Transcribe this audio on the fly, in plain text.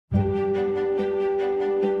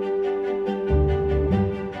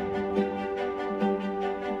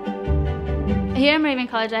Here at Moravian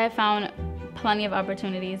College, I have found plenty of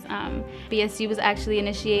opportunities. BSU was actually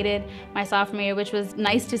initiated my sophomore year, which was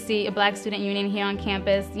nice to see a Black student union here on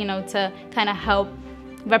campus, to kind of help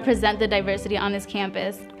represent the diversity on this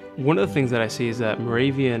campus. One of the things that I see is that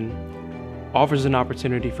Moravian offers an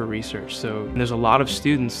opportunity for research. So there's a lot of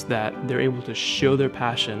students that they're able to show their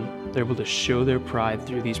passion, they're able to show their pride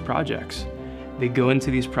through these projects. They go into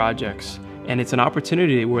these projects and it's an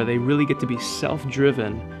opportunity where they really get to be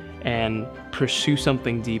self-driven and pursue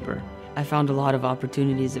something deeper. I found a lot of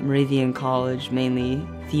opportunities at Moravian College, mainly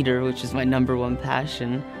theater, which is my #1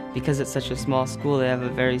 passion. Because it's such a small school, they have a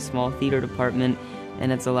very small theater department,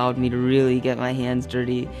 and it's allowed me to really get my hands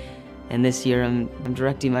dirty. And this year I'm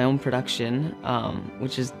directing my own production,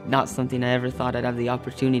 which is not something I ever thought I'd have the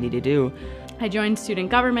opportunity to do. I joined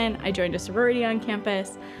student government, I joined a sorority on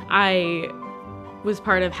campus, I was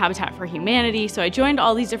part of Habitat for Humanity, so I joined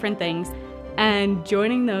all these different things. And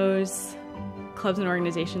joining those clubs and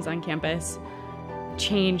organizations on campus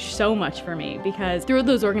changed so much for me, because through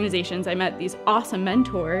those organizations I met these awesome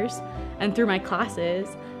mentors, and through my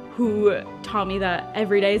classes who taught me that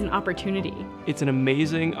every day is an opportunity. It's an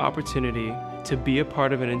amazing opportunity to be a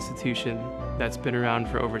part of an institution that's been around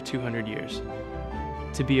for over 200 years.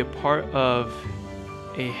 To be a part of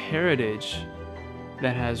a heritage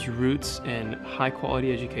that has roots in high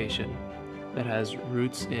quality education, that has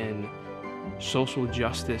roots in social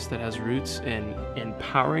justice, that has roots in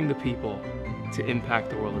empowering the people to impact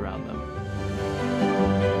the world around them.